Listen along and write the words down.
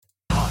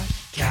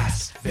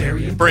Podcast,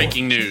 very important.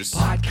 Breaking news.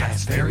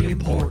 Podcast, very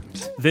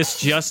important. This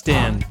just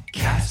in.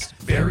 Podcast,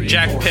 very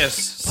Jack important. Piss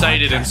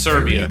sighted in Podcast,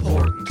 Serbia. very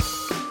important.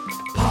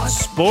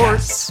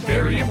 Sports.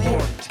 Very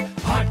important.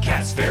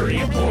 Podcast, very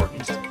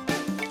important.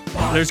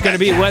 There's going to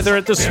be weather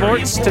at the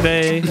sports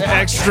today.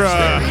 Extra.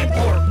 Very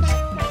important.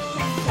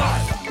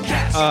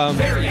 Podcast,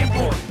 very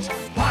important.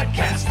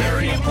 Podcast,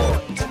 very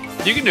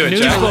important. You can do it,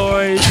 News Jack.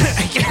 boys.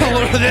 Get a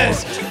load of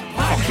this.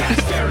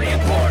 Podcast, very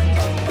important.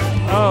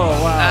 Oh,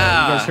 wow.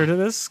 Ah. You guys heard of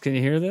this? Can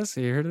you hear this?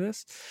 Have you heard of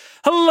this?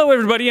 Hello,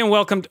 everybody, and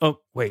welcome to... Oh,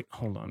 wait.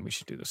 Hold on. We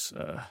should do this.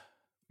 We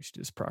should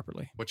do this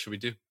properly. What should we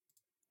do?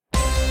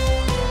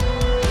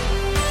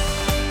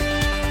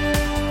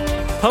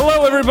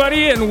 Hello,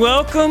 everybody, and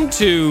welcome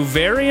to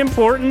Very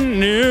Important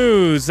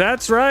News.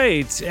 That's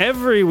right.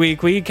 Every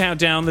week, we count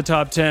down the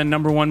top 10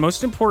 number one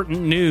most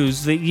important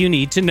news that you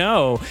need to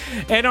know.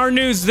 And our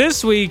news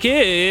this week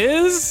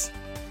is...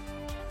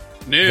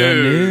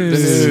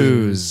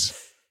 News.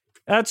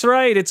 That's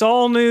right. It's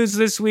all news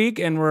this week,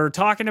 and we're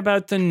talking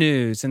about the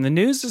news. And the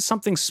news is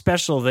something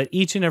special that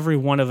each and every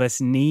one of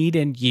us need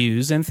and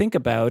use and think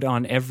about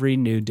on every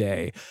new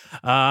day.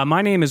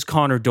 My name is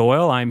Connor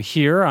Doyle. I'm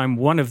here. I'm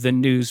one of the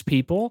news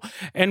people.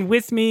 And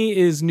with me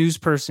is news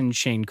person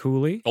Shane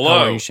Cooley. Hello.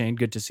 How are you, Shane?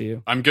 Good to see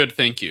you. I'm good,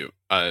 thank you.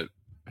 The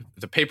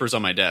papers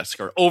on my desk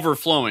are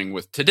overflowing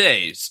with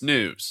today's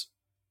news.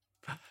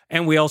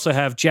 And we also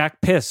have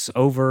Jack Piss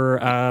over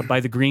by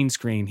the green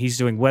screen. He's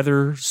doing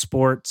weather,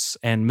 sports,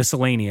 and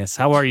miscellaneous.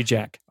 How are you,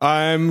 Jack?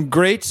 I'm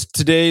great.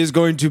 Today is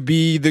going to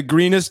be the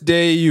greenest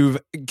day you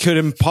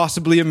could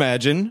possibly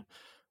imagine.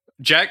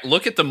 Jack,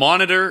 look at the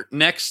monitor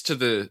next to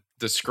the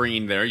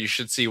screen there. You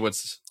should see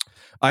what's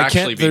I actually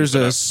can't. being There's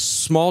put a up.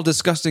 small,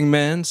 disgusting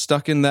man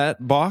stuck in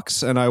that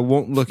box, and I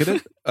won't look at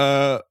it.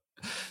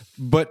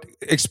 But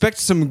expect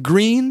some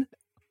green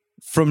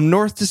from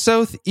north to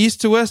south, east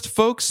to west,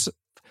 folks.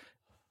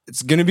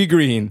 It's going to be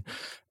green.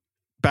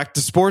 Back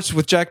to sports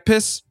with Jack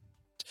Piss.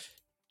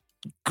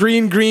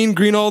 Green, green,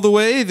 green all the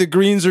way. The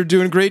Greens are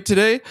doing great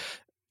today.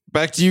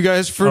 Back to you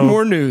guys for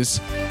more news.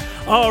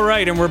 All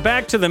right, and we're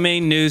back to the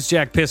main news.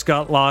 Jack Piss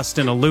got lost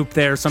in a loop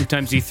there.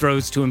 Sometimes he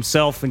throws to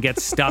himself and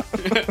gets stuck.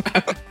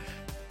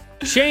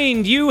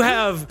 Shane, you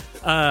have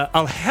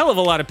a hell of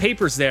a lot of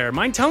papers there.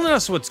 Mind telling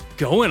us what's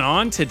going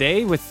on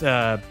today with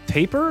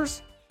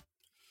papers?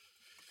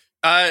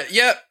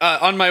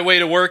 On my way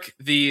to work,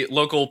 the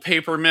local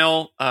paper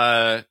mill,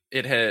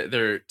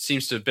 there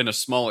seems to have been a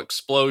small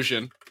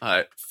explosion.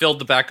 Filled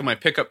the back of my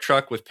pickup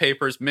truck with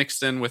papers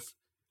mixed in with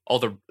all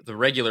the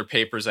regular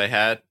papers I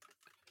had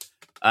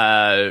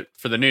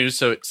for the news.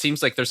 So it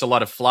seems like there's a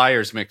lot of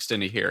flyers mixed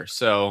into here.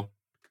 So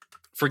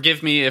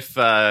forgive me if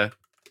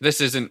this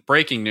isn't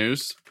breaking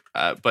news,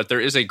 but there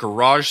is a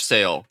garage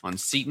sale on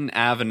Seton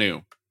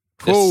Avenue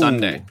this Whoa.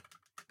 Sunday.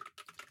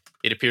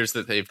 It appears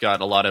that they've got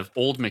a lot of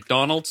old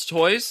McDonald's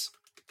toys.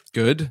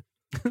 Good.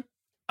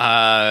 They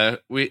are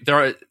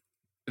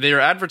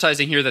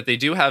advertising here that they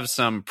do have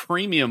some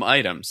premium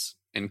items,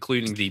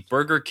 including the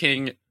Burger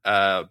King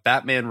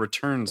Batman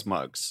Returns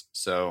mugs.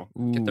 So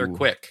get there Ooh.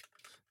 quick.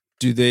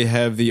 Do they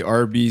have the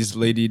Arby's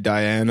Lady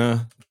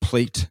Diana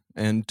plate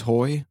and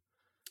toy?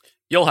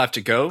 You'll have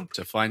to go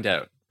to find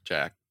out,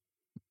 Jack.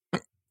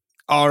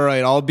 All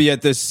right, I'll be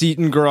at the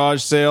Seton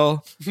garage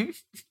sale,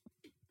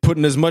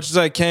 putting as much as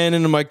I can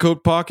into my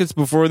coat pockets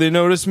before they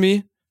notice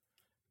me,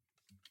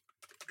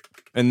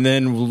 and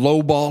then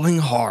lowballing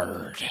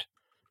hard.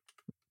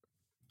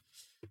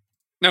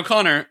 Now,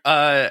 Connor,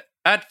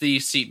 at the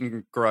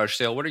Seton garage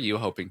sale, what are you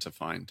hoping to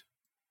find?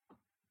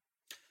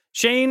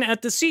 Shane,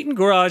 at the Seton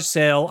garage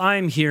sale,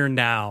 I'm here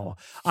now.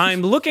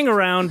 I'm looking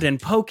around and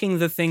poking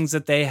the things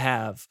that they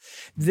have.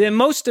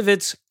 Most of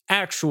it's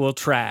actual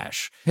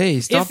trash. Hey,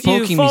 stop if you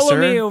poking me, follow sir.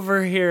 me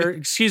over here,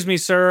 excuse me,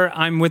 sir,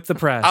 I'm with the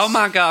press. Oh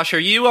my gosh, are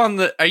you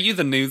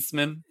the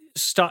newsman?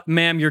 Stop,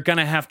 ma'am, you're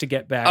gonna have to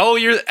get back. Oh,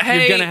 You're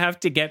gonna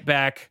have to get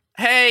back.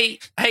 Hey,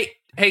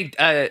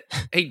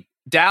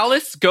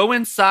 Dallas, go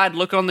inside,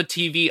 look on the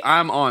TV.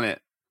 I'm on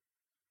it.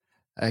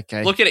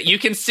 Okay. Look at it. You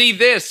can see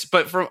this,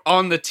 but from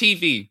on the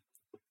TV.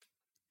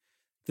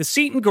 The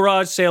Seton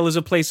garage sale is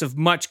a place of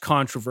much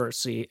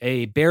controversy.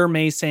 A bear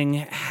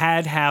macing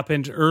had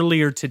happened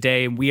earlier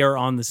today, and we are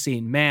on the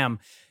scene. Ma'am,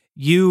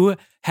 you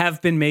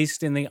have been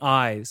maced in the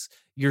eyes.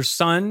 Your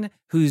son,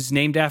 who's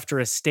named after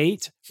a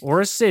state or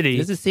a city,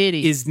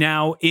 is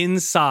now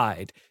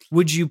inside.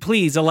 Would you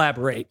please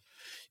elaborate?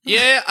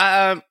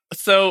 Yeah,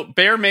 so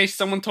bear mace,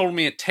 someone told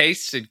me it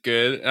tasted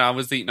good, and I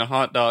was eating a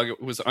hot dog.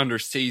 It was under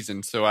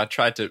seasoned, so I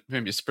tried to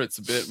maybe spritz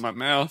a bit in my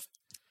mouth.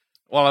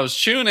 While I was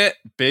chewing it,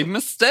 big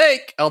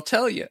mistake, I'll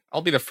tell you.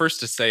 I'll be the first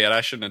to say it.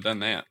 I shouldn't have done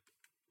that.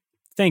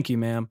 Thank you,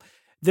 ma'am.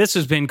 This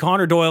has been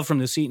Connor Doyle from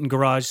the Seton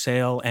garage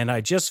sale, and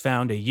I just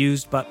found a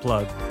used butt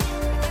plug.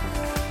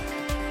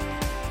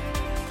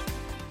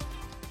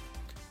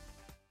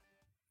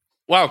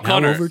 Wow, Now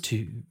Connor, over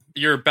to...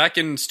 you're back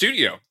in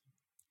studio.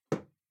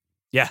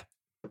 Yeah.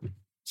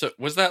 So,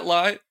 was that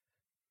live?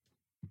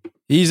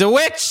 He's a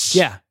witch.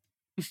 Yeah.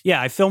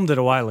 Yeah, I filmed it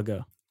a while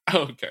ago.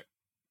 Oh, okay.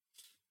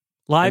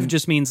 Live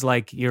just means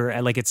like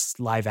you're like it's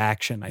live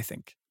action, I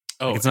think.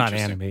 Oh, Like it's not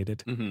interesting.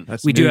 animated. Mhm.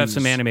 That's We do have news.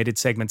 some animated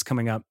segments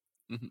coming up.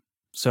 Mhm.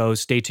 So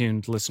stay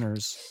tuned,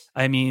 listeners.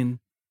 I mean,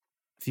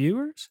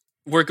 viewers?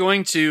 We're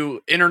going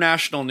to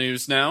international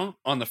news now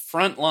on the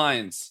front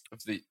lines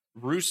of the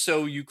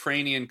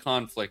Russo-Ukrainian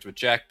conflict with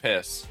Jack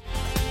Piss.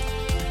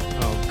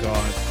 Oh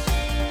God.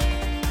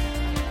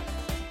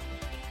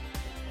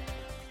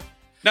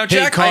 Now, Hey,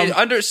 Jack, I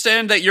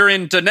understand that you're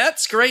in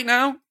Donetsk right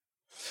now.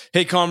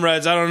 Hey,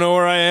 comrades, I don't know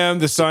where I am.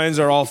 The signs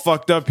are all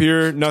fucked up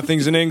here.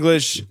 Nothing's in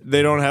English.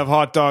 They don't have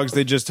hot dogs.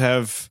 They just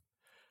have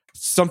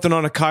something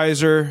on a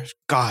Kaiser.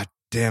 God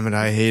damn it,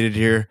 I hate it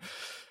here.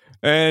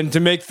 And to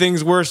make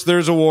things worse,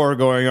 there's a war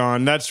going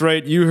on. That's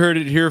right, you heard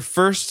it here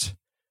first.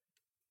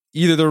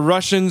 Either the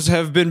Russians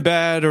have been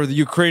bad or the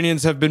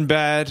Ukrainians have been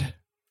bad,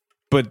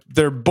 but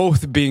they're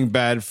both being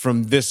bad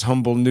from this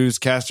humble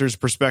newscaster's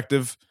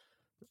perspective.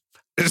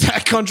 Is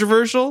that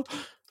controversial?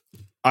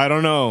 I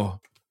don't know.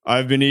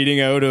 I've been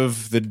eating out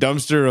of the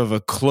dumpster of a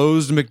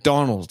closed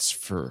McDonald's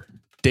for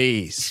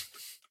days.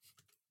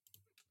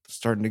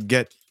 Starting to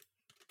get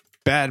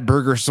bad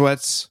burger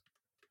sweats.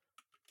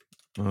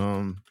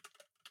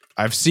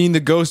 I've seen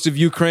the ghost of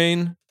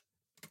Ukraine.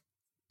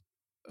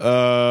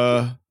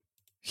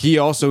 He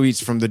also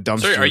eats from the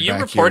dumpster. Sorry, are you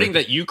back reporting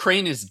here. that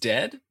Ukraine is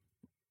dead?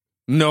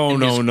 No, And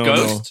no, his no,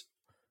 ghost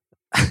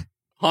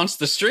haunts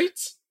the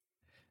streets?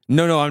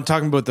 no. I'm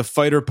talking about the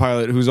fighter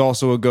pilot who's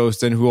also a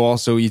ghost and who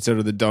also eats out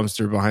of the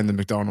dumpster behind the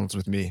McDonald's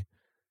with me.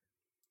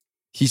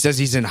 He says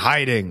he's in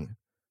hiding.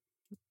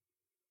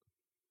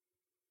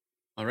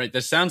 All right,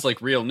 this sounds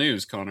like real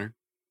news, Connor.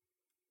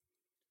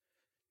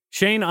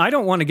 Shane, I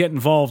don't want to get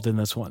involved in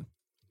this one.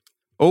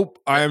 Oh,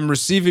 I am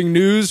receiving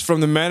news from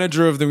the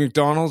manager of the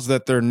McDonald's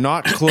that they're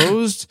not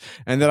closed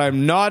and that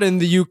I'm not in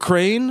the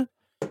Ukraine.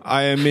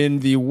 I am in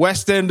the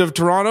west end of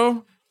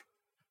Toronto.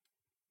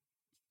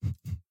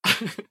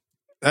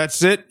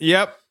 That's it.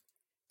 Yep.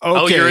 Okay,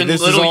 Oh, you're in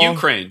this is Little all-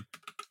 Ukraine.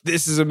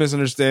 This is a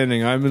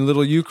misunderstanding. I'm in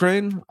Little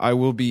Ukraine. I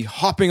will be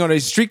hopping on a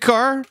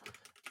streetcar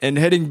and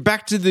heading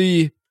back to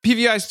the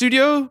PVI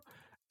studio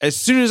as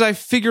soon as I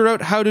figure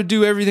out how to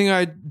do everything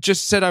I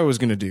just said I was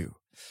going to do.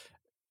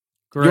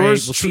 Great. We'll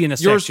see you in a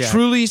sec, yours Jack.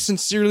 truly,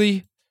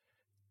 sincerely,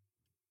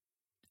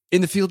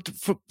 in the field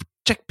for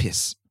Jack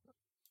Piss.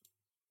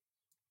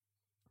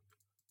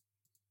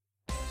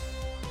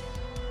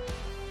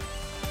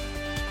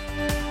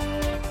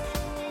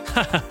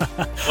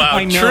 Wow,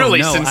 I know, truly,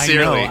 no,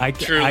 sincerely. I know.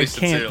 Truly, I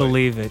sincerely. can't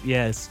believe it.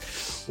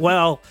 Yes.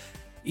 Well,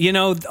 you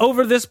know,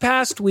 over this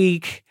past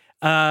week,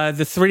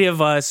 the three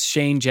of us,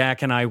 Shane,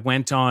 Jack, and I,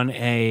 went on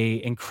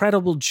a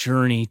incredible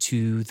journey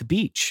to the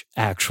beach,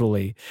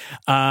 actually,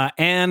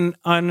 and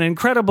an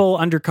incredible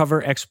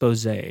undercover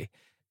expose.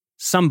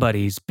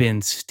 Somebody's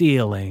been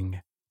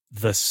stealing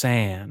the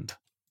sand.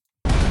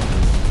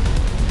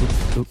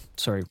 Oops,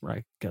 sorry,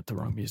 I got the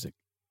wrong music.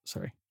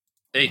 Sorry.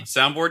 Hey,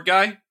 soundboard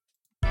guy?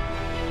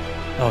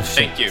 Oh,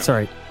 shit. Thank you.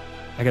 Sorry,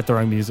 I got the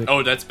wrong music.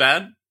 Oh, that's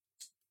bad?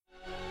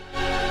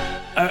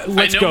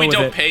 Let's I go know we with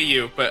don't it. pay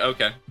you, but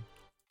okay.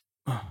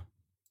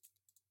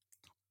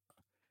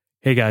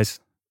 Hey guys,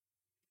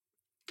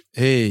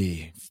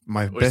 Hey,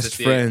 my What is best this,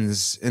 the-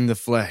 friends in the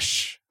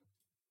flesh.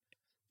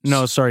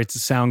 no, sorry, it's the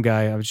sound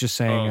guy. I was just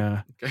saying, Oh.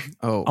 Okay.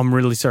 Oh, I'm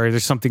really sorry.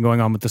 There's something going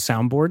on with the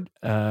soundboard.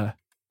 Oh,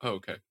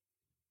 okay.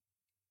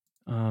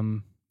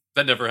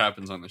 That never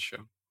happens on this show.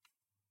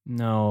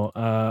 No.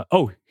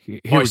 Here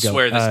Oh, I we go.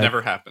 swear this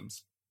never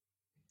happens.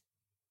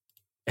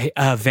 Hey,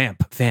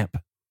 vamp for me.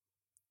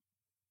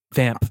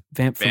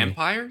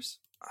 Vampires?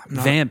 I'm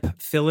not.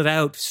 Vamp. Fill it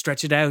out.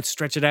 Stretch it out.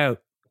 Stretch it out.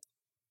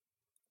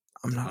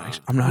 I'm not.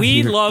 I'm not.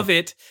 We here. love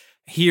it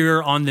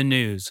here on the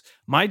news.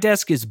 My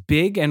desk is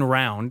big and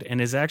round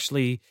and is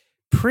actually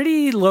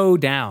pretty low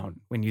down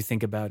when you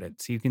think about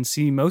it. So you can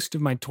see most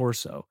of my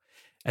torso.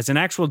 As an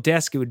actual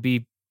desk, it would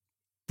be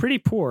pretty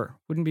poor.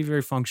 Wouldn't be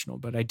very functional,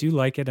 but I do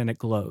like it and it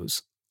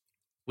glows.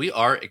 We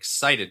are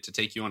excited to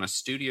take you on a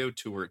studio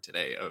tour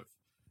today of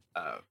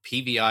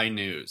PVI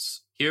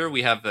News. Here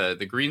we have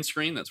the green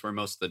screen. That's where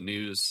most of the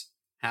news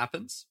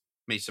happens.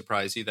 May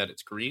surprise you that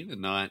it's green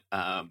and not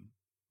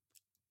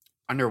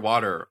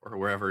underwater or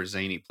wherever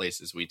zany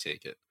places we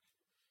take it.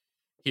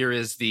 Here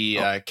is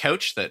the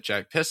couch that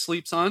Jack Piss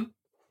sleeps on.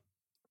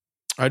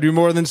 I do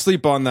more than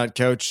sleep on that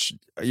couch,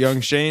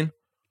 young Shane.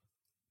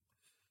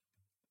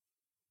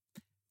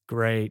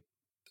 Great.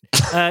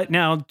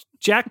 Now,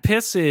 Jack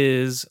Piss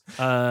is,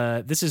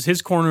 this is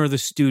his corner of the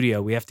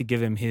studio. We have to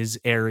give him his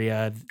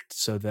area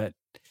so that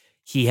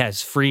he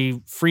has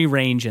free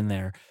range in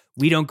there.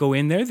 We don't go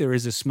in there. There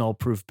is a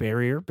smell-proof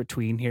barrier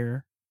between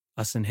here,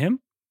 us and him.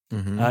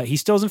 Mm-hmm. He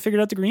still hasn't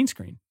figured out the green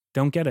screen.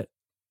 Don't get it.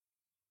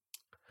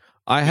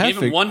 I We have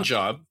gave him one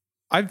job.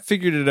 I've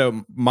figured it out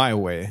my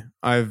way.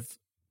 I've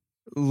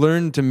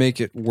learned to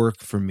make it work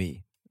for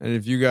me. And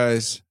if you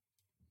guys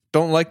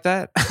don't like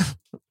that,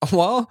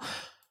 well,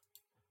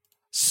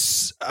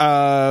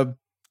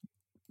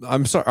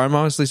 I'm sorry. I'm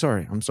honestly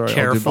sorry. I'm sorry.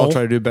 Careful. I'll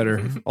try to do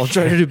better. I'll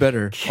try to do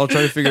better. I'll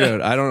try to figure it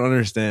out. I don't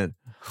understand.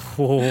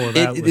 Oh,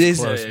 that It was is.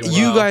 close. Wow.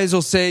 You guys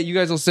will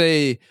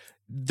say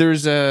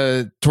there's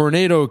a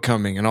tornado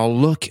coming, and I'll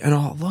look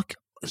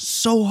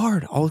so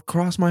hard. I'll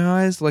cross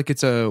my eyes like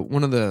it's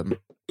one of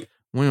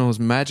those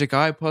magic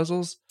eye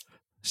puzzles.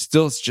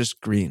 Still, it's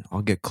just green.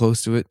 I'll get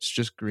close to it. It's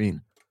just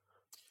green.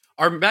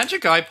 Are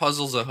magic eye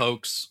puzzles a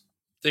hoax?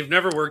 They've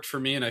never worked for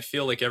me, and I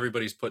feel like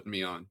everybody's putting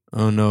me on.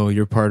 Oh no,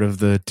 you're part of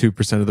the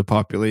 2% of the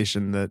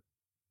population that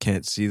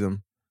can't see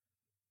them.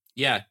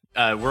 Yeah,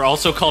 we're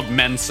also called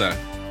Mensa.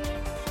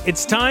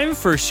 It's time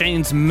for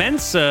Shane's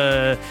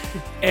Mensa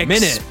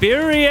Minute.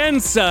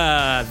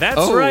 Experienza. That's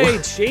Oh.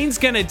 right. Shane's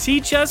going to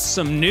teach us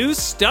some new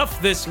stuff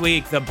this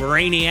week, the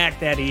brainiac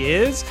that he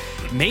is.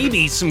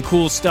 Maybe some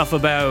cool stuff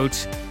about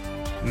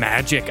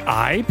magic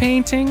eye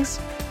paintings.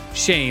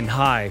 Shane,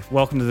 hi.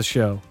 Welcome to the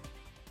show.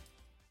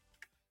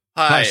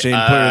 Hi, Shane.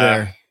 Put her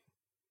there.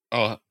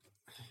 Oh,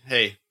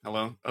 hey,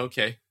 hello.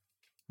 Okay,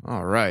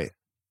 All right.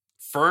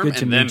 firm Good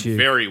to and then meet you.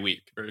 very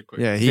weak, very quick.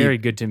 Yeah, Very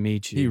good to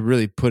meet he you.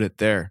 really put it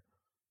there.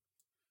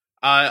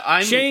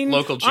 I'm Shane,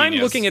 local genius.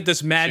 I'm looking at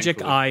this magic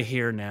Shane Cooley. eye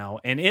here now,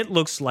 and it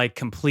looks like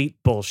complete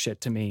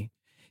bullshit to me.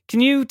 Can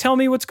you tell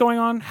me what's going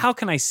on? How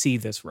can I see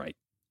this right?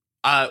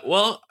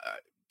 Well,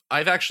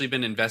 I've actually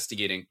been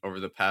investigating over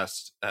the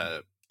past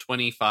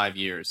 25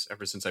 years,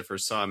 ever since I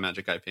first saw a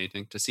magic eye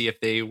painting, to see if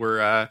they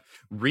were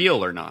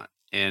real or not.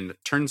 And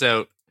it turns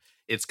out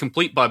it's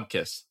complete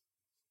bubkiss.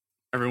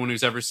 Everyone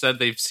who's ever said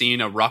they've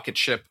seen a rocket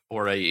ship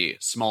or a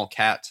small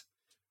cat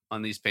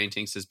on these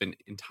paintings has been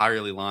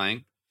entirely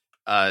lying.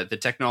 The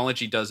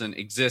technology doesn't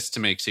exist to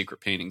make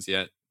secret paintings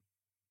yet.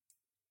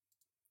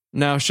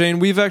 Now, Shane,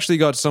 we've actually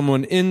got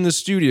someone in the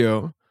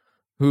studio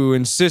who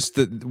insists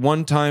that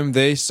one time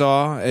they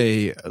saw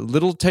a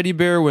little teddy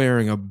bear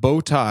wearing a bow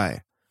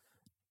tie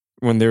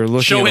when they were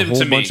looking Show at a him whole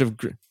to me. bunch of.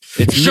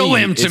 It's Show me.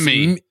 him to It's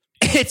me.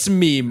 It's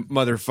me,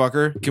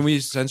 motherfucker. Can we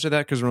censor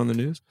that because we're on the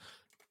news?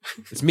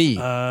 It's me.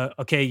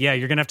 Okay, yeah,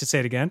 you're going to have to say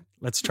it again.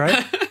 Let's try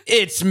it.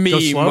 It's Go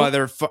me, slow.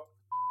 motherfucker.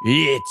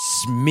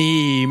 It's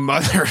me,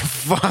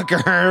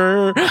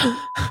 motherfucker.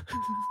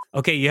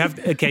 Okay, you have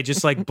okay,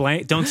 just like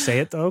blank. Don't say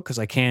it though, because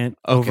I can't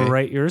Okay.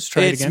 overwrite yours.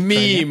 Try It's it again.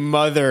 me,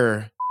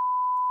 mother.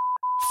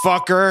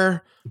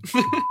 Fucker.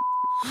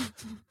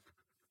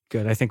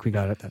 Good. I think we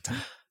got it that time.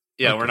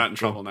 Yeah, Okay, we're not in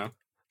cool. trouble now.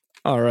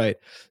 All right.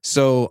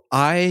 So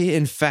I,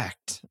 in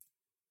fact,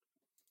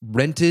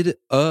 rented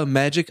a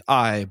Magic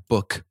Eye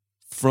book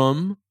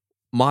from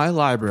my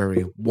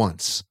library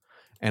once,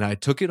 and I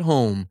took it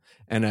home.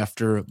 And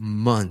after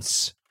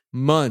months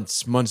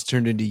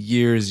turned into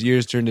years,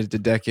 years turned into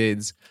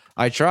decades.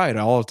 I tried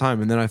all the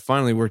time, and then I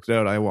finally worked it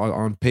out. I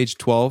on page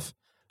 12,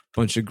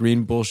 bunch of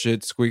green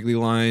bullshit, squiggly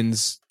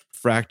lines,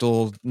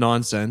 fractal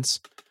nonsense.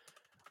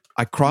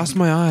 I crossed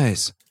my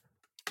eyes.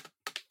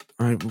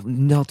 I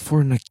knelt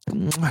forward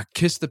and I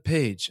kissed the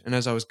page. And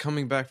as I was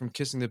coming back from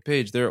kissing the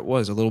page, there it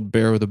was, a little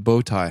bear with a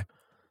bow tie.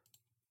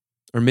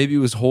 Or maybe it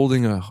was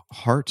holding a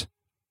heart.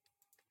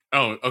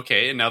 Oh,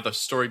 okay. And now the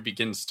story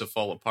begins to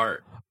fall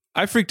apart.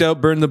 I freaked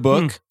out, burned the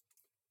book.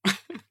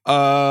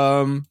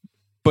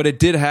 But it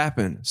did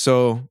happen.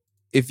 So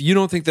if you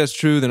don't think that's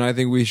true, then I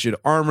think we should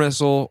arm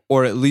wrestle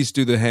or at least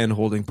do the hand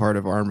holding part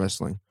of arm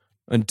wrestling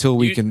until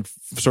we can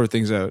sort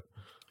things out.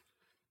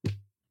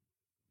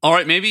 All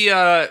right, maybe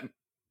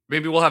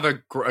we'll have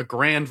a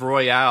grand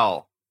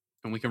royale,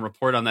 and we can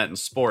report on that in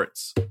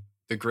sports.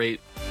 The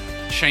great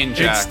Shane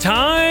Jack. It's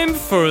time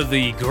for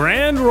the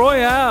Grand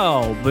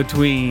Royale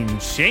between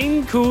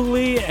Shane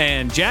Cooley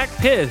and Jack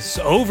Piss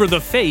over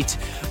the fate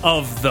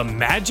of the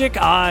Magic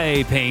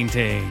Eye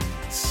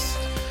paintings.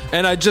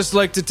 And I'd just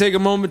like to take a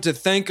moment to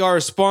thank our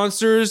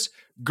sponsors,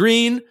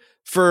 Green,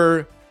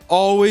 for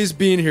always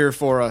being here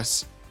for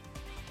us.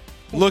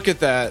 Look at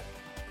that.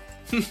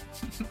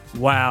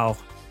 Wow.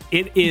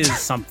 It is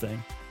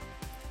something.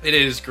 It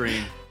is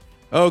green.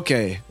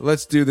 Okay,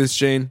 let's do this,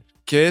 Shane.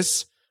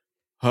 Kiss,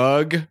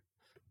 hug,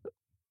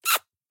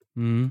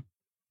 Mhm.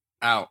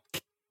 Ow.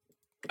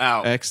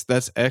 Ow. X,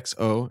 that's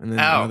XO, and then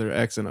Ow. another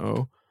X and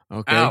O.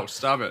 Okay. Ow,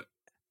 stop it.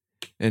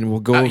 And we'll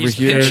go Ow, over he's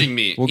here. pinching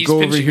me. We'll He's go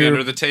over pinching me here.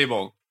 under the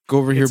table. Go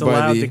over here It's by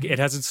allowed. the. It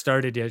hasn't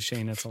started yet,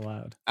 Shane. It's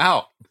allowed.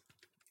 Ow.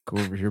 Go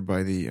over here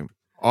by the It's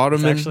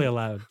ottoman. actually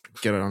allowed.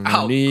 Get it on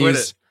Ow, your quit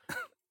knees.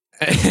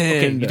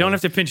 Okay, And, you don't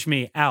have to pinch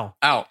me. Ow.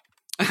 Ow.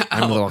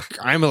 I'm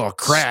a little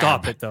crab.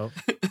 Stop it, though.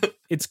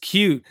 It's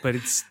cute, but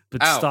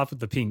Ow. stop with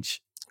the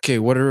pinch. Okay,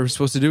 what are we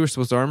supposed to do? We're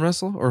supposed to arm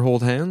wrestle or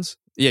hold hands?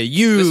 Yeah,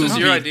 you. This is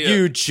your idea.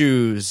 You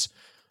choose.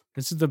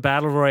 This is the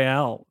Battle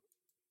Royale.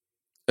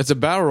 It's a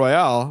battle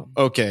royale.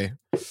 Okay,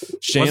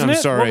 Shane, Wasn't I'm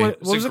it? sorry. What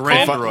It's was a it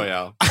grand called?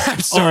 royale. I'm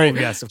sorry. Oh,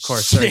 yes, of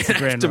course. Sorry, it's the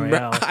Shane, I have Grand to-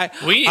 Royale.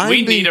 We I'm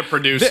need being- a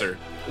producer.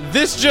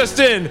 This just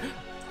in.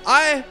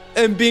 I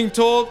am being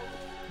told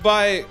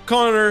by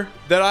Connor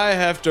that I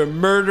have to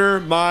murder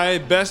my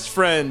best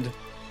friend,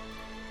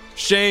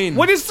 Shane.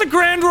 What is the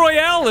Grand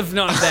Royale if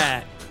not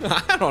that?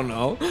 I don't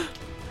know.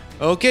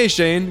 Okay,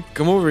 Shane,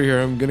 come over here.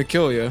 I'm gonna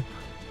kill you.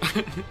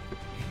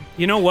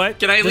 You know what?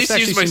 Can I at This least use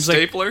actually my seems like-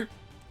 stapler?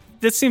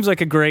 this seems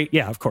like a great,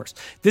 of course.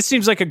 This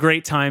seems like a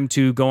great time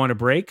to go on a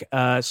break.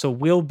 So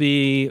we'll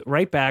be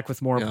right back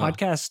with more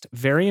podcast,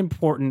 very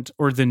important,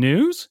 or the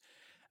news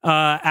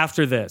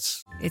after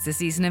this. It's a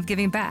season of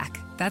giving back.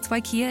 That's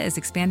why Kia is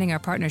expanding our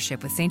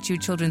partnership with St.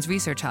 Jude Children's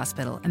Research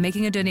Hospital and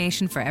making a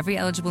donation for every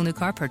eligible new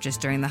car purchase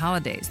during the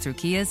holidays through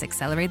Kia's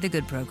Accelerate the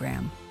Good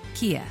program.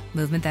 Kia,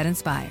 movement that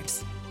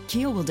inspires.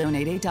 Kia will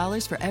donate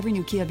 $8 for every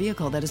new Kia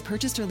vehicle that is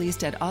purchased or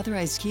leased at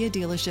authorized Kia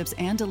dealerships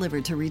and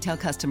delivered to retail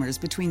customers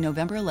between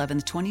November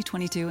 11th,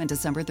 2022 and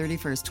December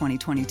 31st,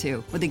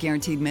 2022, with a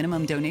guaranteed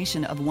minimum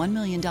donation of $1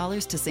 million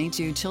to St.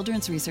 Jude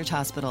Children's Research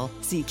Hospital.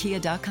 See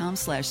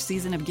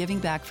kia.com/season of giving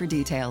back for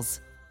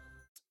details.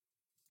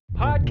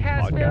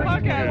 Podcast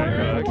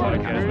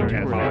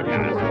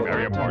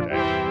very important.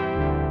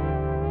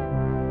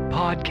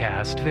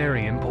 Podcast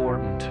very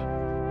important.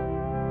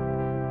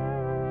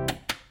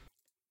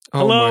 Oh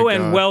Hello my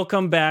and God.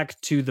 welcome back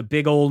to the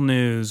big old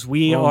news.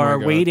 We Oh my are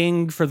God.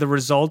 waiting for the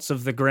results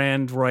of the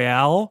Grand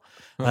Royale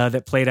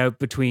that played out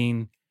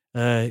between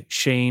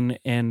Shane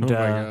and Oh my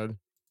God.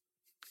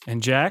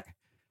 and Jack.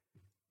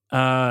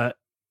 I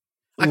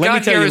let me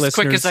got tell here you, as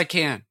quick listeners, as I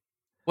can.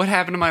 What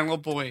happened to my little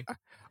boy?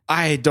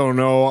 I don't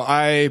know.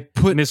 I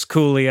put Miss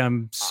Cooley,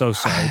 I'm so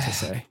sorry to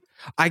say.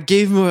 I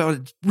gave him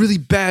a really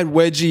bad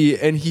wedgie,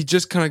 and he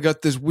just kind of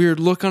got this weird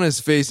look on his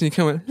face, and he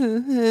kind of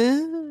went,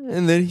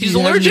 and then He's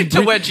allergic to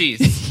wedgies.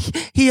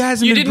 He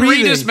hasn't. You been didn't read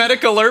breathing. his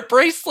medic alert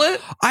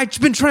bracelet? I've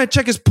been trying to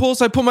check his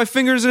pulse. I put my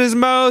fingers in his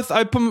mouth.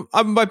 I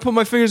put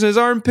my fingers in his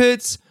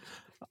armpits.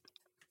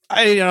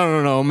 I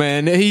don't know,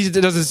 man. He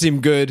doesn't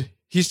seem good.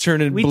 He's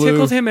turning We blue.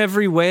 tickled him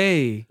every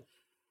way.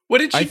 What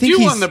did I you think do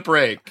he's- on the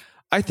break?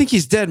 I think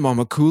he's dead,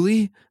 Mama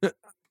Cooley.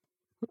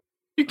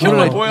 You killed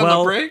my Oh, boy on well-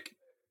 the break?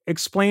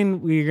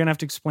 Explain. You're gonna have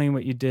to explain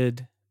what you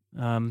did.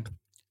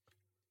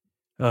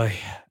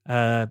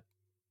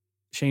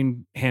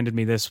 Shane handed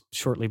me this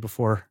shortly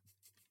before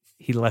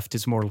he left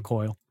his mortal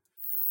coil.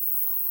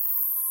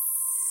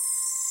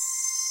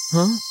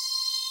 Huh?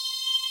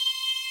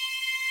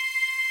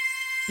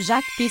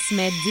 Jacques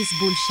Pismet this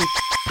bullshit.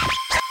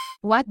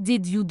 What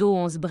did you do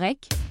on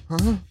break?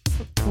 Huh?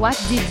 What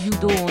did you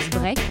do on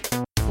break?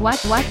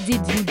 What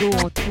did you do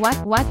on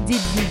what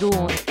did you do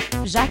on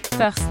Jacques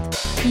first?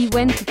 He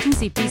went to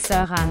the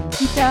pisser and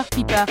Peter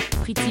Piper,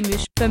 Pretty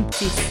Mush,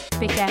 Pumptis,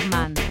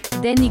 Peckerman.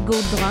 Then he go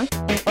drunk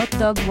and hot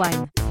dog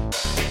wine.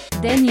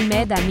 Then he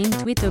made a mean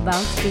tweet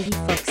about Terry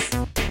Fox.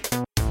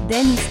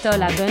 Then he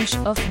stole a bunch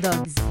of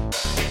dogs.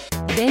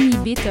 Then he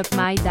beat up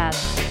my dad.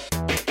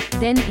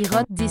 Then he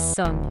wrote this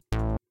song.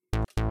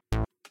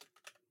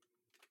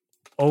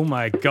 Oh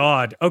my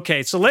God.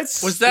 Okay, so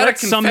let's Was that a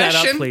sum that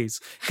up, confession? please,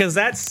 because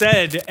that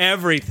said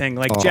everything.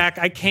 Like Oh. Jack,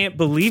 I can't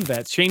believe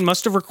that Shane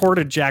must have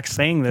recorded Jack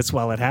saying this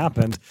while it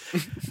happened.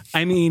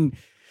 I mean,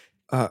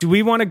 do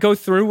we want to go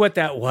through what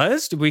that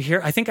was? Did we hear?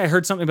 I think I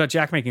heard something about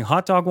Jack making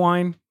hot dog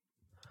wine.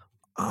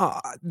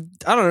 I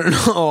don't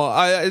know.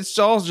 It's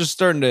all just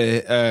starting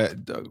to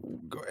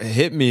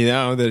hit me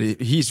now that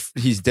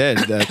he's dead.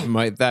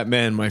 That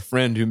man, my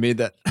friend, who made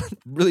that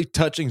really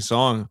touching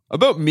song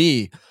about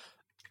me.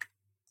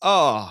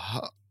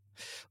 Oh,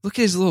 look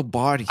at his little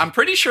body. I'm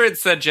pretty sure it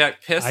said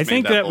Jack Piss. I made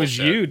think that was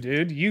bullshit. you,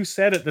 dude. You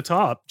said at the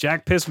top,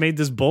 Jack Piss made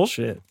this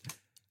bullshit.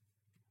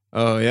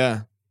 Oh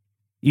yeah.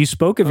 You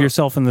spoke of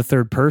yourself in the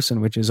third person,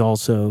 which is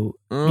also,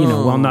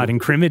 while not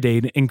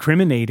incriminating,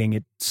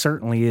 it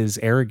certainly is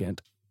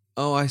arrogant.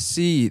 Oh, I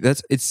see.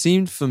 It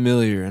seemed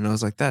familiar, and I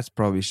was like, "That's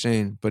probably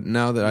Shane." But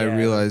now that I Yeah.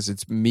 realize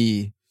it's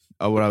me,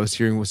 what I was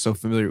hearing was so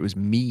familiar. It was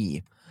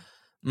me.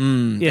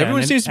 Yeah, Everyone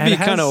and seems to it be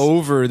has- kind of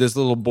over this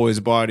little boy's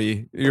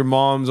body. Your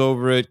mom's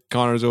over it.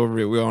 Connor's over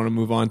it. We want to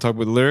move on. Talk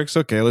about the lyrics.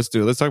 Okay, let's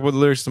do it. Let's talk about the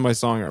lyrics to my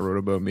song I wrote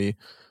about me.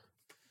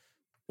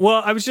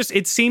 Well,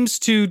 it seems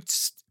to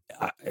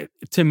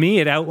me,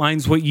 it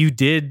outlines what you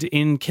did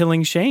in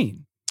killing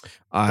Shane.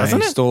 I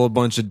Doesn't it? stole a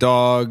bunch of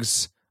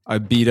dogs. I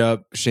beat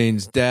up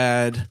Shane's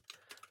dad,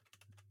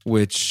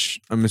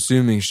 which I'm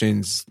assuming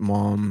Shane's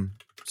mom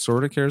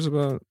sort of cares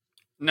about.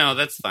 No,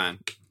 that's fine.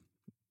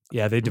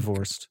 Yeah, they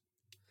divorced.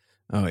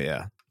 Oh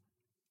yeah.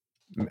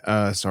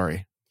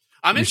 Sorry.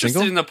 I'm You interested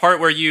single? in the part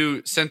where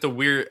you sent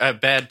a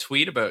bad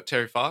tweet about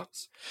Terry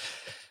Fox.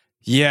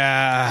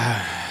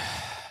 Yeah.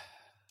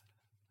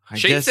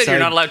 Shane said you're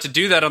not allowed to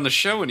do that on the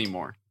show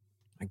anymore.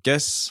 I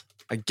guess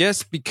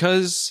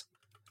because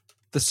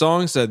the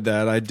song said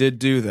that, I did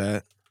do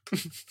that.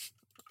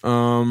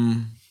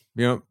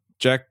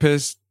 Jack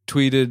Piss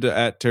tweeted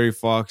at Terry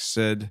Fox,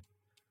 said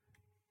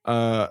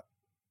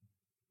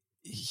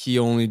he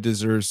only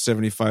deserves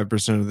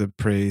 75% of the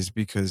praise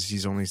because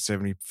he's only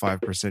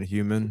 75%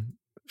 human.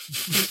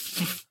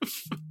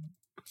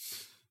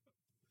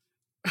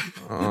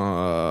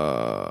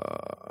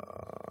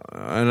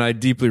 And I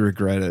deeply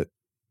regret it.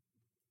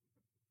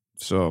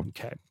 So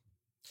Okay.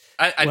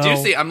 I Well-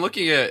 do see. I'm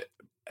looking at.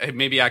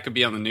 Maybe I could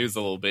be on the news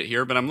a little bit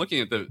here, but I'm looking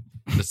at the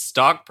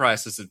stock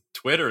prices of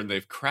Twitter, and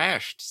they've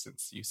crashed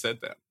since you said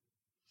that.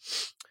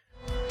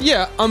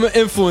 yeah, I'm an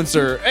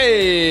influencer.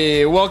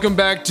 Hey, welcome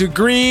back to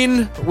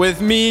Green with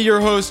me, your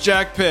host,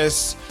 Jack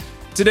Piss.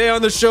 Today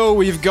on the show,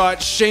 we've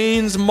got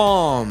Shane's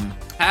mom.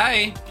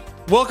 Hi.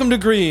 Welcome to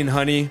Green,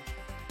 honey.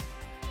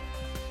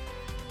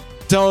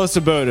 Tell us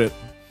about it.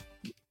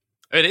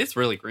 It is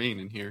really green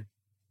in here.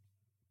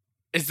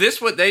 Is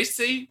this what they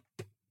see?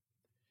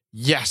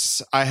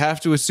 Yes, I have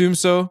to assume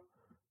so.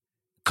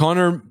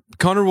 Connor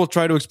will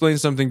try to explain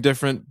something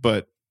different,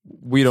 but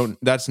we don't.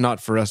 That's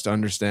not for us to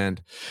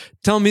understand.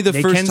 Tell me the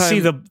first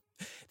time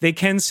they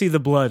can see the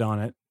blood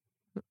on it.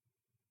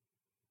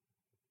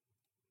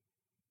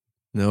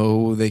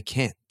 No, they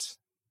can't.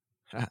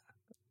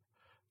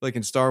 Like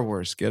in Star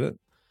Wars, get it?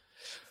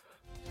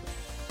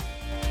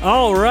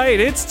 All right,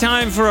 it's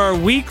time for our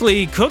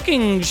weekly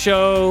cooking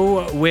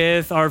show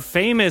with our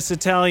famous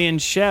Italian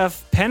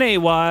chef,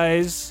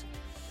 Pennywise.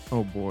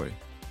 Oh, boy.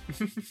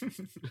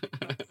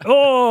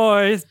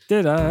 Oh,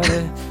 did I?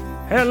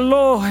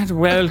 Hello and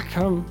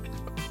welcome.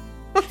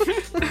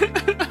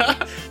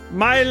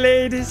 My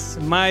ladies,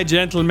 my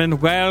gentlemen,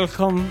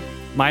 welcome.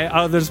 My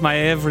others, my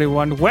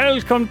everyone,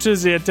 welcome to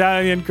the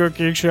Italian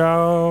cooking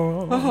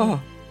show.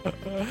 Oh.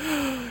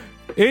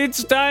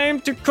 It's time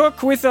to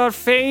cook with our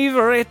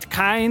favorite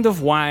kind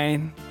of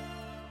wine.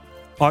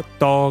 Hot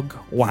dog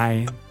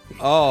wine.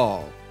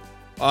 Oh,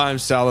 I'm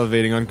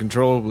salivating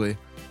uncontrollably.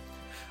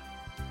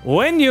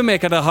 When you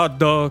make it a hot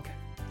dog,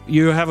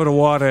 you have the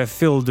water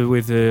filled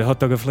with hot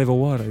dog flavor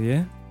water,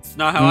 yeah? It's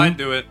not how I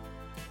do it.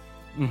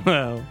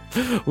 Well,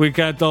 we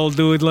can't all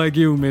do it like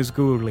you, Miss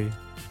Gourley.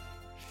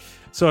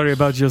 Sorry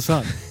about your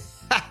son.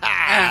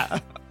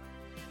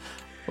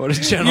 What a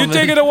gentleman. You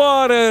take the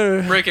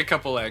water Break a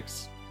couple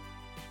eggs.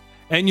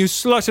 and you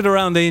slush it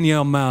around in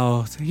your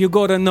mouth. You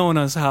go to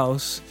Nona's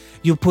house.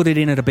 You put it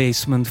in the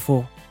basement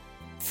for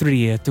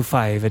 3 to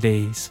 5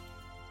 days.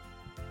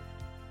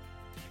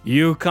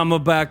 You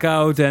come back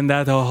out and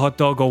that hot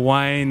dog of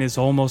wine is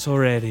almost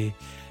ready.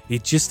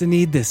 It just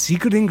needs the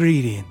secret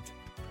ingredient.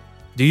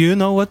 Do you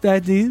know what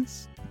that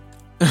is?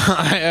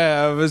 I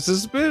have a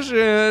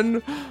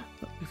suspicion.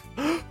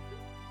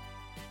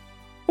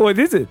 What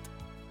is it?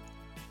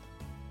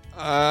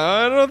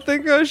 I don't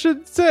think I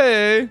should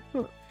say.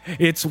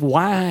 It's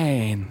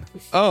wine.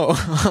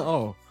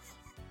 Oh.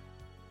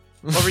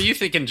 What were you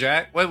thinking,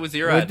 Jack? What was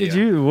your What idea? did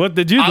you I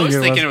think was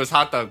it thinking was? it was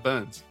hot dog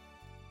buns.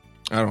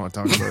 I don't want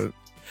to talk about it.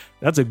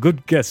 That's a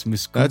good guess,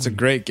 Miss Gourley. That's a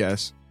great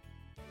guess.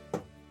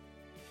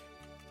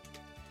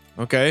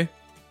 Okay.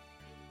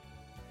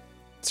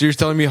 So you're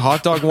telling me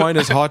hot dog wine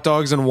is hot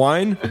dogs and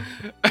wine?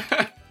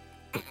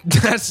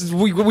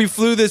 We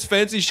flew this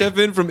fancy chef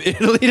in from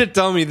Italy to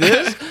tell me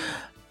this?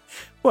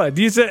 What?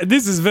 This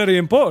is very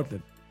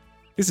important.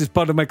 This is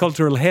part of my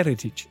cultural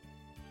heritage.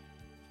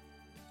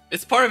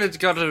 It's part of its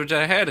cultural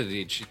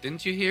heritage.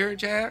 Didn't you hear,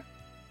 Jack?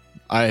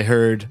 I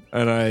heard,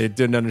 and I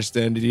didn't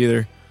understand it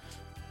either.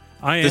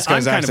 This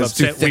guy's I'm kind of accent's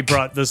too upset we thick.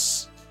 brought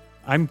this.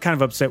 I'm kind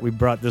of upset we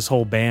brought this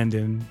whole band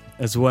in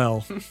as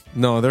well.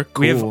 No, they're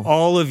cool. We have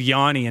all of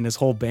Yanni and his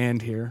whole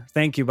band here.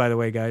 Thank you, by the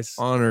way, guys.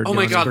 Honored. Oh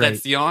my Yanni. god, great.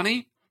 that's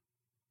Yanni?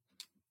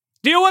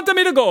 Do you want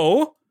me to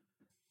go?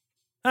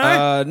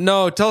 Huh?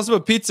 No, tell us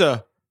about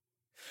pizza.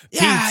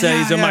 Pizza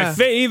is my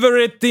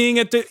favorite thing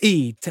to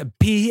eat.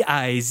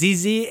 Pizza.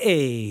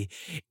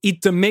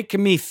 It make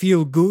me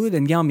feel good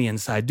and yummy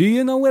inside. Do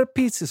you know where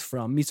pizza's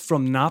from? It's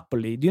from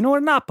Napoli. Do you know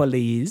where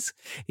Napoli is?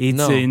 It's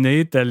No. in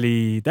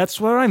Italy. That's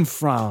where I'm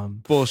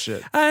from.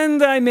 Bullshit.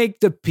 And I make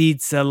the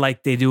pizza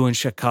like they do in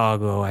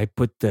Chicago. I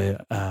put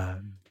the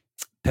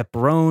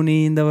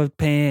pepperoni in the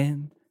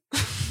pan.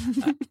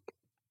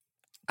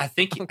 I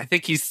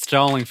think he's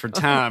stalling for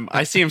time.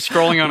 I see him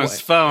scrolling on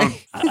his phone.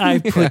 I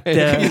put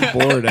He's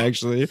bored,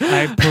 actually.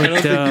 I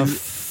put the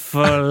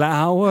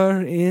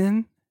flour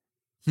in.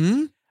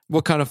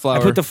 What kind of flour?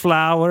 I put the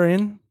flour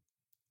in.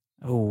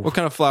 Oh, What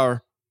kind of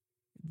flour?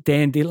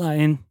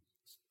 dandelion.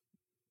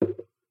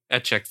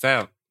 That checks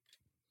out.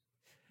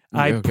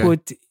 I Okay.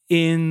 put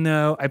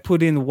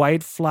in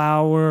white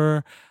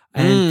flour,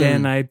 and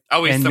then I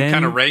Oh, he's and some then,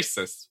 kind of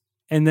racist.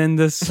 and then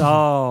the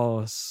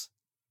sauce,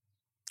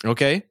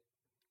 Okay.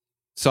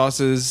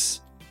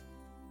 Sauces.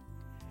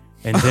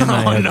 and then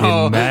I have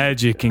no. the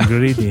magic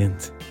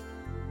ingredient.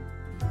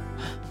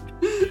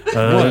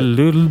 A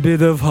little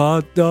bit of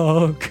hot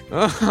dog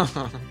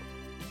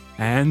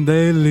and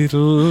a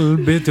little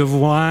bit of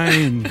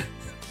wine.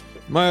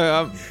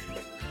 My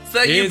Is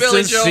that you, It's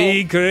Billy a Joel?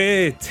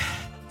 secret.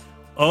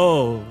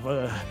 Oh,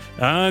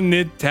 an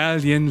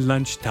Italian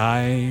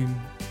lunchtime.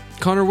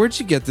 Connor, where'd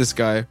you get this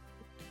guy?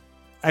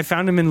 I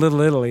found him in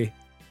Little Italy.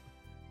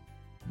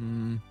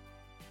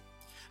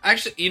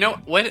 Actually, you know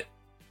what?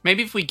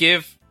 Maybe if we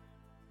give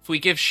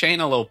Shane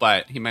a little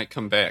bite, he might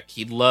come back.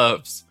 He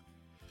loves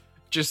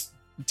just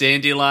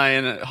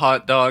dandelion,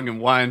 hot dog, and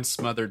wine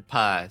smothered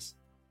pies.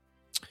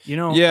 You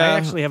know, Yeah. I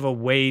actually have a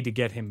way to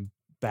get him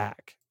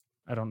back.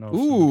 I don't know if you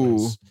Ooh.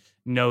 guys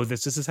know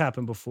this. This has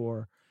happened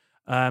before.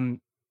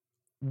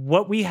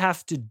 What we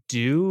have to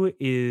do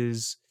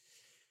is,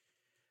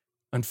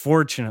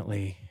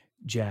 unfortunately,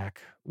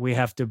 Jack, we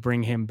have to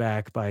bring him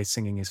back by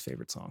singing his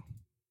favorite song.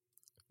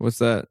 What's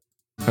that?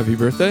 Happy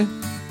birthday?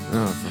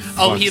 Oh,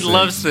 for Oh, fuck's he sake.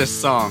 loves this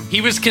song. He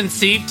was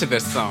conceived to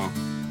this song.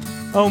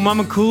 Oh,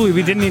 Mama Cooley,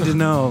 we didn't need to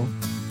know.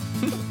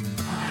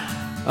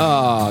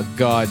 Oh,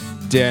 God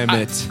damn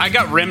it. I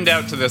got rimmed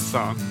out to this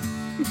song.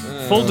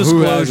 Full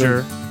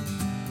disclosure.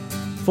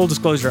 Full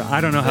disclosure, I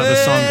don't know how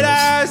this song And goes.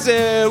 I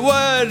said,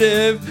 what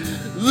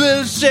if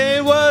little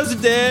Shane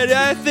wasn't dead?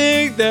 I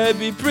think that'd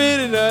be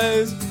pretty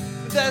nice.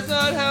 But that's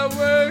not how it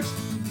works.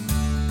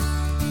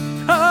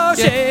 Oh,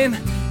 Shane,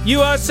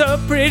 you are so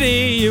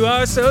pretty, you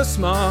are so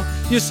small.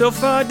 You're so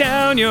far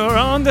down, you're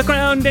on the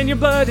ground, and your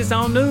blood is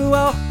on the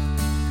wall.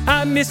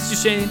 I miss you,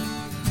 Shane.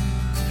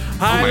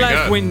 I my like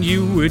God. when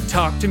you would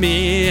talk to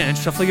me and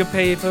shuffle your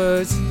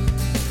papers.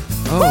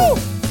 Oh,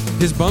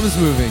 his bum's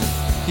moving.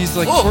 He's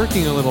like Whoa.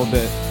 twerking a little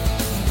bit.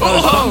 Oh,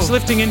 his thumb's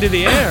lifting into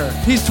the air.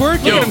 He's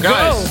twerking. Yo, Look at him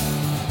guys.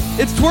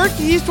 go. It's twerking.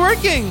 He's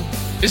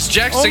twerking. Is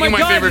Jack Oh singing my my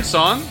God. favorite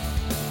song?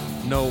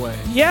 No way.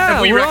 Yeah,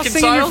 Have we we're all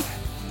singing your...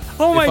 reconciled?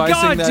 Oh my if I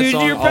God, sing that dude,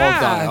 song, you're I'll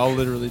back. die. I'll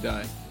literally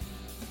die.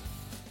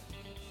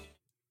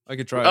 I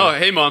could try. Oh, it,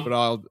 hey, Mom. but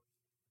I'll.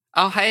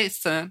 Oh, hey,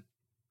 son.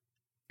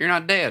 You're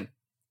not dead.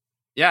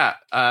 Yeah,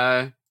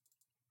 why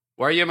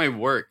are you at my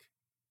work?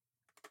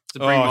 To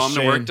bring Oh, Mom to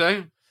Shane. work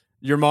day?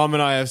 Your mom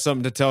and I have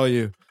something to tell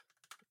you.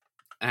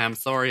 I'm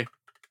sorry.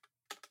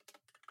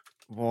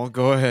 Well,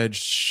 go ahead,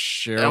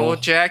 Cheryl. Oh, well,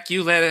 Jack,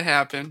 you let it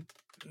happen.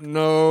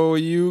 No,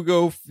 you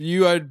go.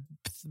 I'd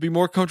be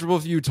more comfortable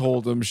if you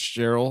told him,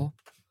 Cheryl.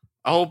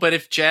 Oh, but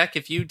if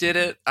you did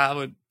it,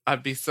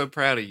 I'd be so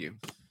proud of you.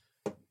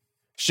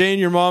 Shane,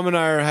 your mom and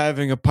I are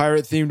having a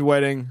pirate-themed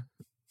wedding.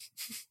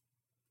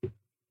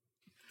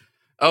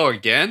 Oh,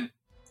 again?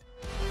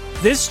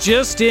 This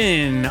just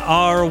in,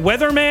 our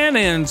weatherman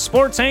and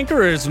sports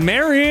anchor is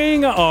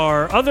marrying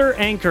our other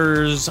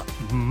anchor's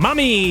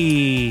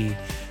mommy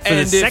for And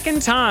the if-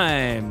 second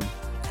time.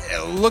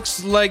 It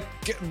looks like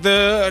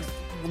the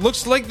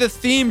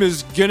theme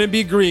is gonna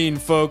be green,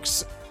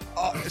 folks.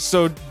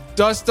 So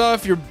dust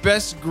off your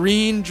best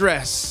green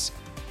dress.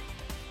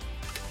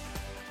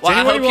 Well, I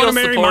anybody hope wanna you'll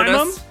marry support my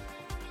us. mom?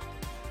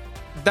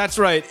 That's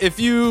right. If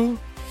you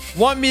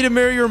want me to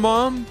marry your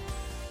mom,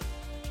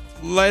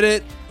 let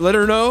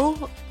her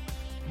know.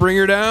 Bring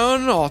her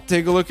down. I'll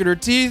take a look at her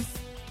teeth.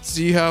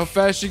 See how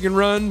fast she can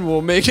run.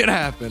 We'll make it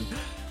happen.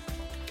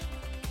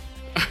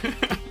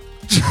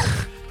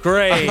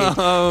 Great.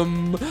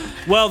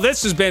 Well,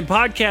 this has been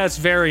Podcast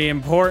Very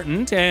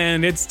Important,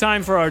 and it's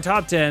time for our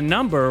top 10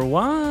 number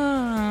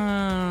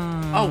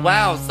one. Oh,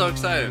 wow, so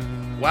excited.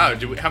 Wow,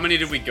 how many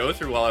did we go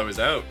through while I was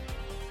out?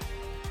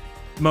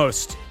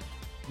 Most.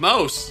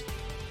 Most.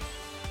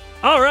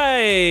 All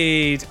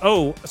right.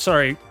 Oh,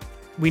 sorry.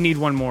 We need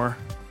one more.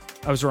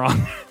 I was wrong.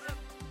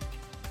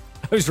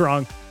 I was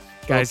wrong,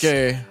 guys.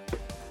 Okay.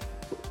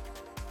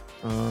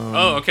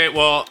 Oh, okay,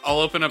 well, I'll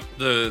open up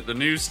the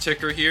news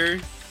ticker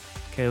here.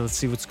 Okay, let's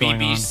see what's going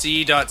on.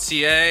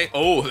 BBC.ca.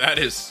 Oh,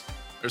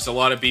 there's a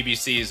lot of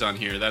BBCs on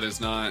here. That is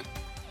not...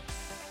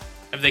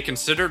 Have they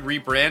considered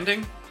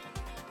rebranding?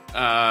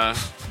 Have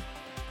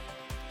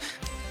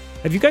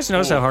you guys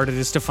noticed how hard it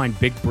is to find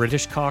big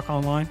British cock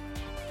online?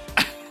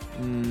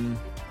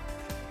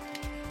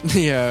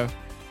 Yeah.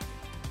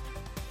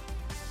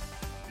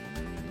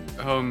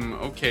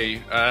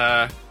 Okay.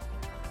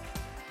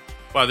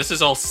 Wow, this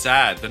is all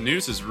sad. The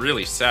news is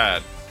really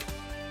sad.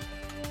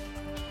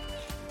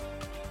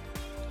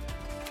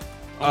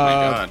 Oh my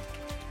god.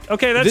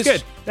 Okay, that's This-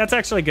 good. That's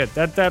actually good.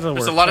 That'll work.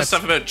 There's a lot of That's-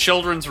 stuff about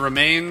children's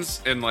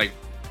remains and like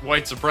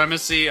white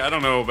supremacy. I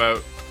don't know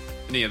about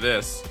any of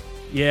this.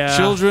 Yeah.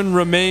 Children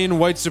remain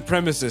white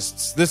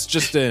supremacists. This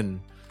just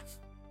in.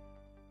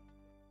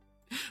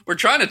 We're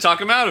trying to talk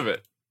them out of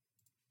it.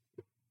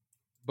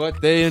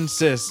 But they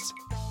insist.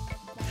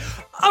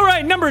 All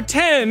right, number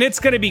 10. It's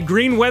going to be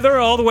green weather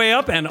all the way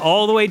up and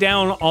all the way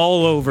down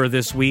all over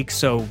this week,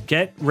 so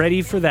get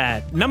ready for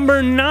that.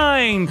 Number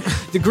 9.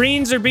 The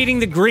Greens are beating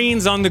the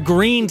Greens on the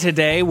green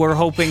today. We're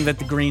hoping that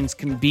the Greens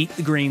can beat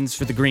the Greens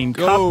for the Green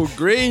Cup. Go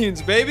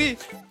Greens, baby.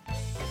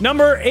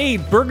 Number 8,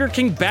 Burger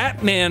King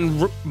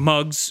Batman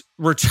mugs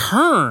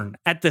return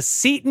at the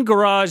Seton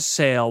Garage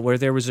sale where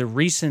there was a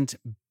recent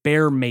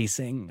bear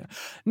macing.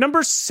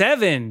 Number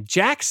 7,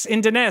 Jack's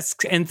in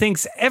Donetsk and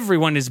thinks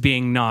everyone is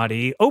being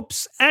naughty.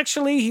 Oops,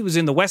 actually, he was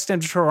in the West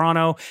End of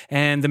Toronto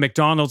and the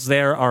McDonald's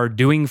there are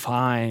doing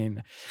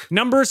fine.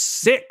 Number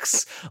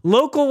 6,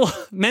 local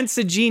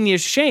Mensa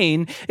genius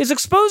Shane is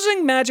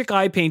exposing magic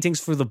eye paintings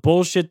for the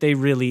bullshit they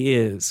really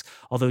is.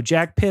 Although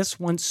Jack Piss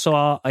once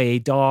saw a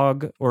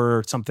dog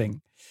or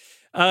something.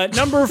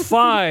 Number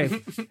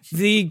 5,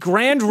 the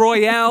Grand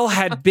Royale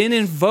had been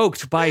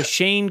invoked by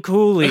Shane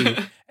Cooley.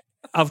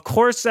 Of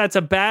course, that's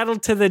a battle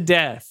to the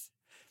death.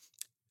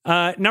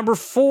 Number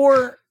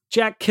 4,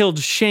 Jack killed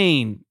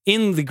Shane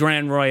in the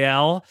Grand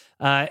Royale,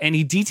 and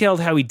he detailed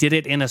how he did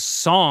it in a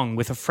song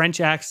with a French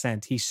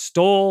accent. He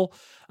stole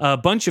a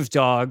bunch of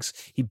dogs.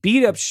 He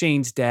beat up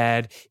Shane's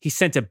dad. He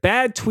sent a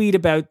bad tweet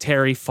about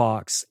Terry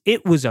Fox.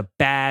 It was a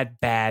bad,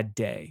 bad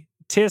day.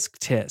 Tisk,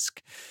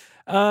 tisk.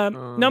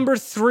 Number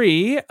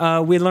 3,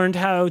 we learned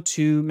how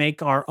to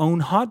make our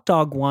own hot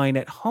dog wine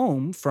at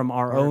home from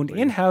our own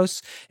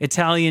in-house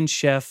Italian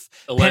chef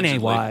Allegedly.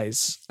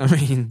 Pennywise. I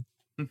mean,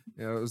 Yeah,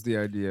 that was the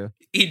idea.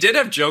 He did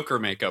have Joker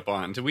makeup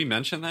on. Did we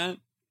mention that?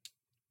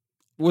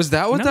 Was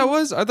that what No. that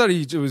was? I thought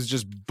it was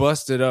just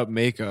busted up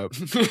makeup.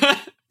 I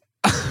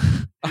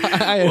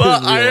didn't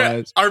Well,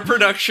 realize. our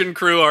production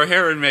crew, our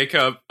hair and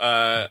makeup,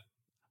 I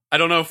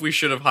don't know if we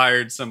should have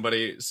hired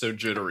somebody so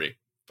jittery.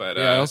 But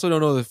Yeah, I also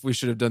don't know if we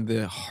should have done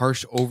the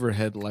harsh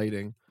overhead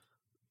lighting.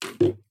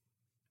 fluorescents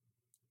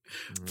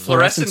are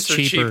Fluorescent's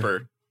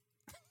cheaper.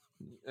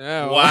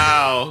 Oh.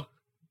 Wow.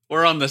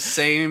 We're on the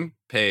same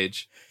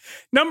page.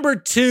 Number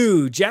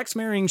 2, Jack's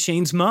marrying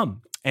Shane's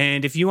mom.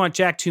 And if you want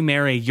Jack to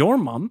marry your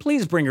mom,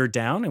 please bring her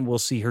down and we'll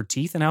see her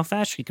teeth and how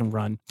fast she can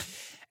run.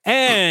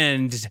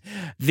 And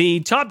the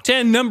top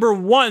 10 number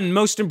 1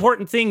 most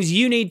important things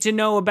you need to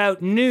know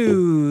about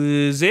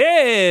news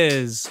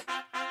is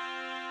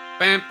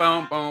Bam,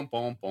 bam, bam,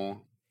 bam,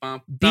 bam,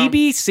 bam, bam.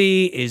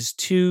 BBC is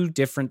 2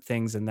 different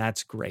things, and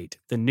that's great.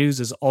 The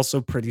news is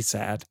also pretty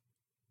sad.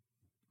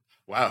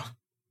 Wow.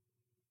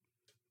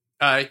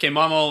 Okay,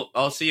 Mom,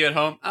 I'll see you at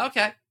home.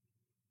 Okay.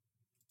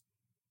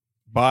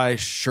 By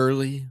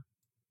Shirley.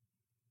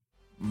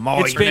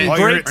 It's been name-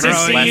 great her to name's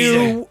see Leslie.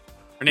 you.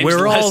 Her name's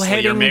We're all Leslie. You're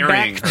heading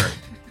marrying back. her.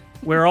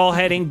 We're all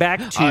heading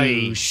back to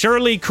Aye.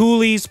 Shirley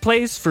Cooley's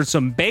place for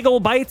some bagel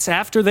bites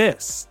after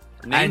this.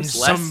 Her name's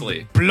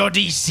Leslie.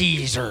 bloody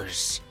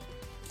Caesars.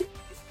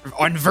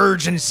 On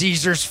Virgin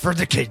Caesars for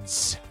the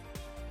kids.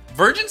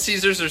 Virgin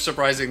Caesars are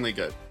surprisingly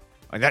good.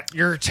 That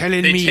you're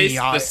telling They me. taste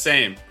the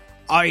same.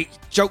 My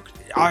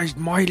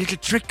little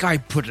trick, I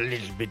put a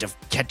little bit of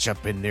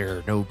ketchup in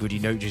there. Nobody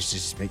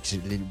notices, makes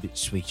it a little bit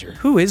sweeter.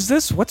 Who is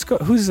this?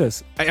 Who's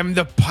this? I am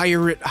the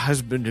pirate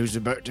husband who's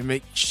about to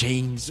make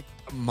Shane's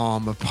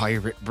mom a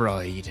pirate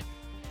bride.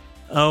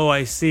 Oh,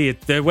 I see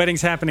it. The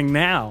wedding's happening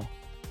now.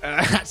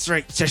 That's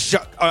right. It's a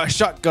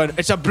shotgun.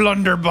 It's a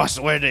blunderbuss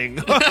wedding.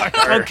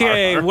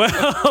 Okay,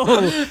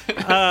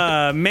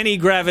 well, many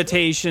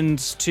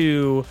gravitations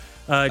to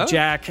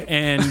Jack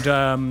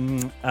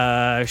and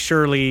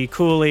Shirley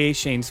Cooley,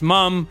 Shane's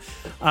mom.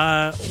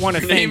 Want to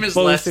Her name thank is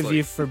both of Leslie.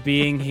 you for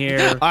being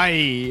here.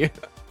 Aye.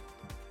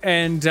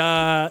 And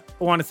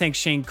want to thank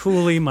Shane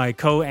Cooley, my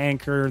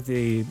co-anchor,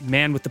 the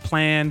man with the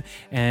plan,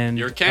 and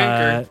Your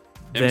canker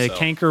the himself.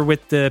 canker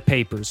with the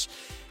papers.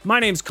 My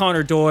name's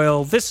Connor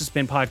Doyle. This has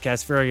been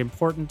Podcast Very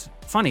Important.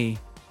 Funny.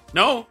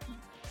 No.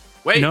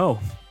 Wait. No.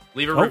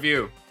 Leave a Oh.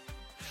 review.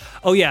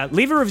 Oh, yeah.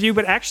 Leave a review,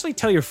 but actually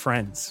tell your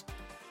friends.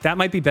 That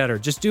might be better.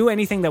 Just do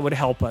anything that would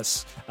help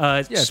us.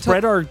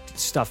 Spread our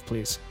stuff,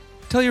 please.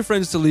 Tell your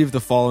friends to leave the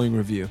following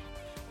review.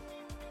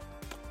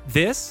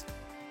 This?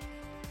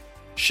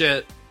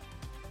 Shit.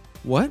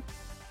 What?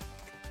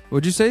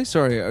 What'd you say?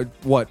 Sorry.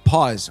 What?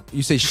 Pause.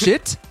 You say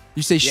shit?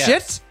 You say Yes.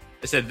 shit?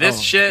 I said this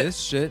Oh, shit. This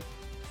shit.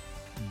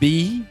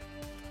 B.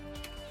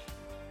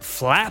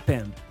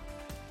 Flapping.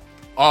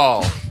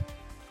 All.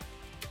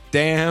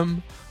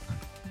 Damn.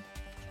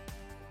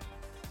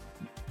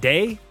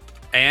 Day?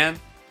 And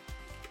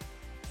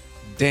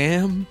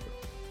Damn.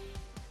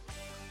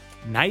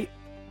 Night?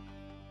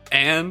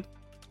 and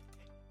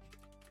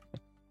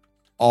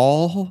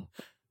All.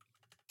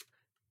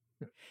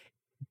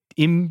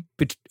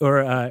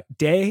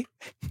 Day?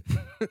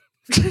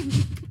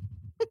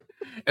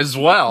 as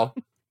well.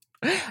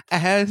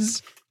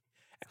 As.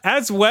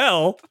 As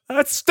well.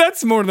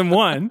 That's more than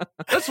one.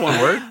 That's one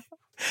word.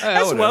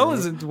 As well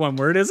isn't one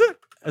word, is it?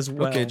 As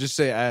well. Okay, just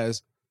say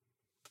as.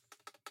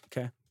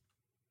 Okay.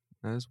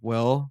 As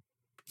well.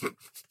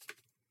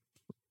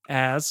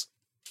 As.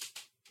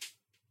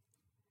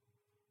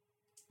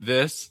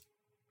 This.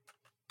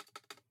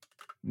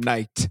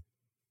 Night.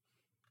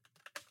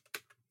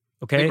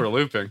 I Okay. think we're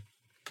looping.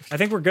 I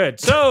think we're good.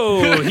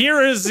 So here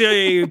is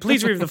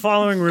please read the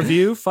following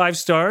review, 5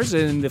 stars,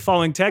 and the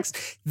following text.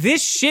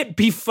 This shit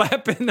be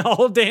flapping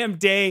all damn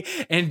day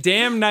and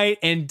damn night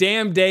and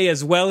damn day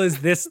as well as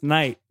this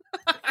night.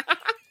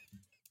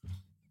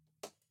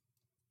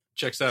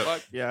 Checks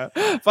out. Yeah.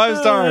 5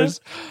 stars.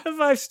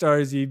 5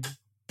 stars, you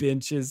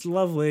benches.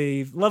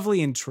 Lovely,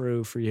 lovely and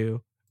true for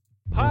you.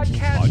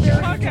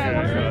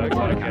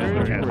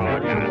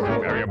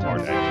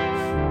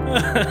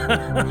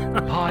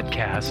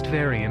 Podcast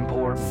very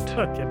important.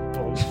 Fucking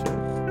bullshit.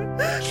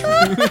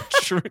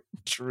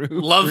 True.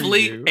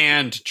 Lovely for you.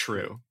 and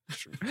true.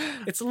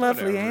 It's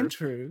lovely Whatever. and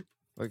true.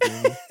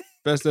 Fucking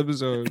best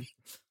episode.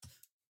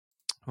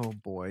 Oh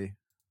boy.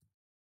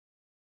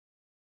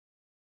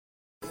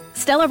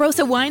 Stella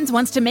Rosa Wines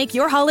wants to make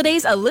your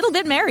holidays a little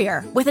bit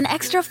merrier with an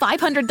extra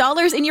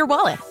 $500 in your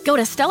wallet. Go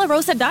to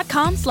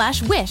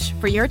stellarosa.com/wish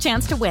for your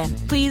chance to win.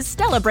 Please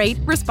celebrate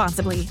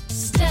responsibly.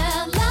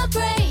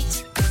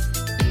 Celebrate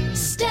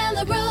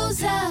Stella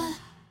Rosa.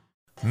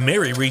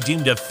 Mary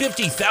redeemed a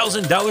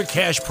 $50,000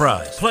 cash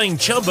prize playing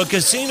Chumba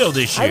Casino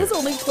this year. I was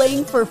only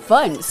playing for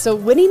fun, so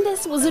winning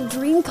this was a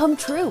dream come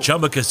true.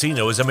 Chumba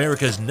Casino is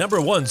America's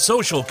 #1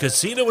 social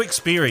casino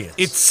experience.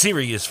 It's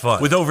serious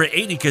fun. With over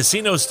 80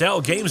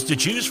 casino-style games to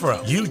choose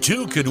from, you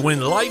too could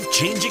win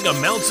life-changing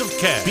amounts of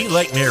cash. Be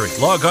like Mary.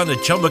 Log on to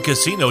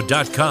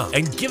ChumbaCasino.com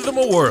and give them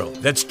a whirl.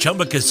 That's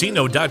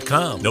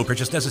ChumbaCasino.com. No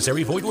purchase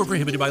necessary. Void where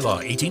prohibited by law.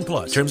 18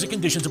 plus. Terms and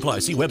conditions apply.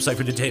 See website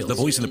for details. The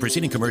voice in the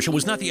preceding commercial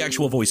was not the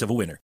actual voice of a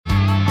winner.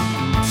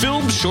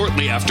 Filmed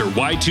shortly after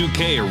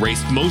Y2K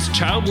erased most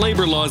child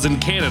labor laws in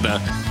Canada,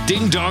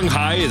 Ding Dong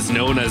High is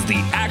known as the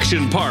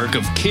action park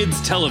of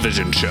kids'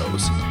 television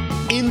shows.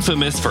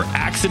 Infamous for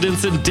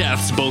accidents and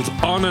deaths both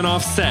on and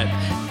off set,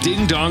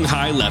 Ding Dong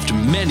High left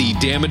many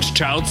damaged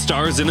child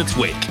stars in its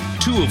wake,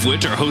 2 of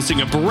which are hosting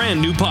a brand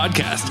new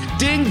podcast,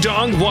 Ding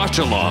Dong Watch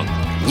Along.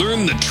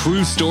 Learn the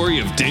true story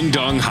of Ding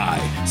Dong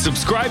High.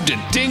 Subscribe to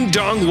Ding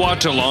Dong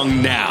Watch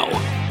Along now.